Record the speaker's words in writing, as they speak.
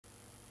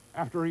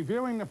After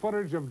reviewing the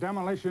footage of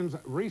Demolition's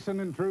recent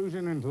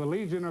intrusion into the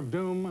Legion of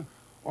Doom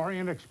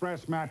Orient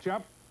Express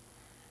matchup,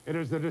 it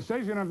is the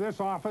decision of this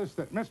office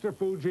that Mr.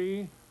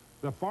 Fuji,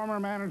 the former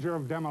manager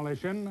of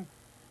Demolition,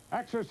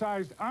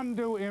 exercised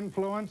undue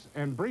influence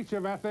and breach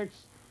of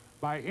ethics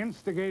by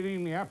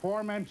instigating the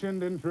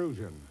aforementioned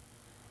intrusion.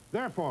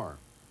 Therefore,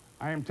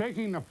 I am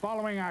taking the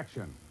following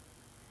action.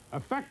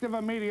 Effective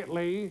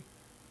immediately,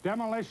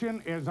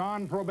 Demolition is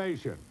on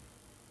probation.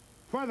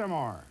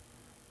 Furthermore,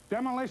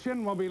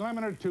 Demolition will be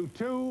limited to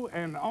 2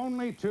 and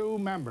only 2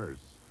 members.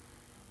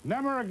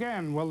 Never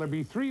again will there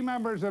be 3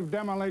 members of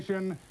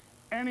Demolition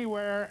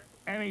anywhere,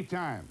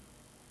 anytime.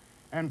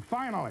 And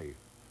finally,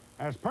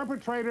 as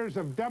perpetrators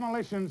of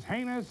Demolition's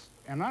heinous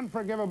and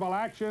unforgivable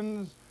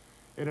actions,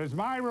 it is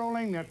my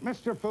ruling that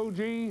Mr.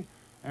 Fuji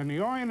and the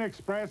Orient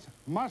Express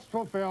must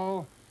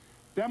fulfill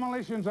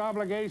Demolition's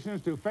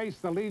obligations to face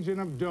the Legion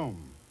of Doom.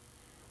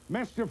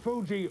 Mr.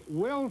 Fuji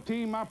will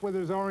team up with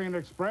his Orient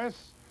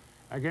Express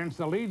against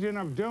the Legion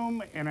of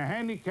Doom in a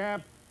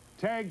handicap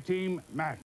tag team match.